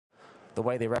the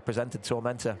way they represented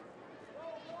Tormenta.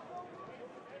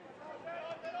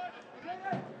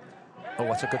 Oh,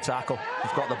 what's a good tackle.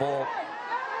 He's got the ball.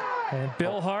 And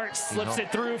Bill Hart slips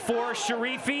it through for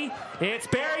Sharifi. It's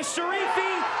Barry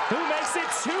Sharifi who makes it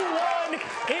 2-1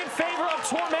 in favor of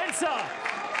Tormenta.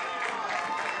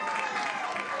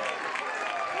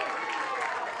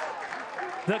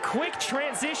 The quick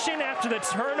transition after the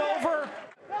turnover.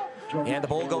 Yeah, the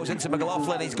ball goes into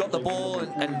McLaughlin. He's got the ball,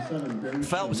 and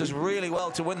Phelps does really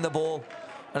well to win the ball.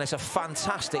 And it's a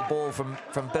fantastic ball from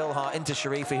Bill Hart into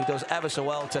Sharifi, who does ever so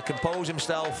well to compose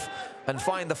himself and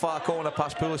find the far corner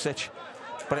past Pulisic.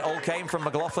 But it all came from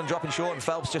McLaughlin dropping short and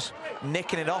Phelps just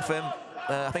nicking it off him.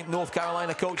 I think North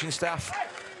Carolina coaching staff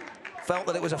felt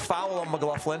that it was a foul on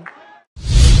McLaughlin.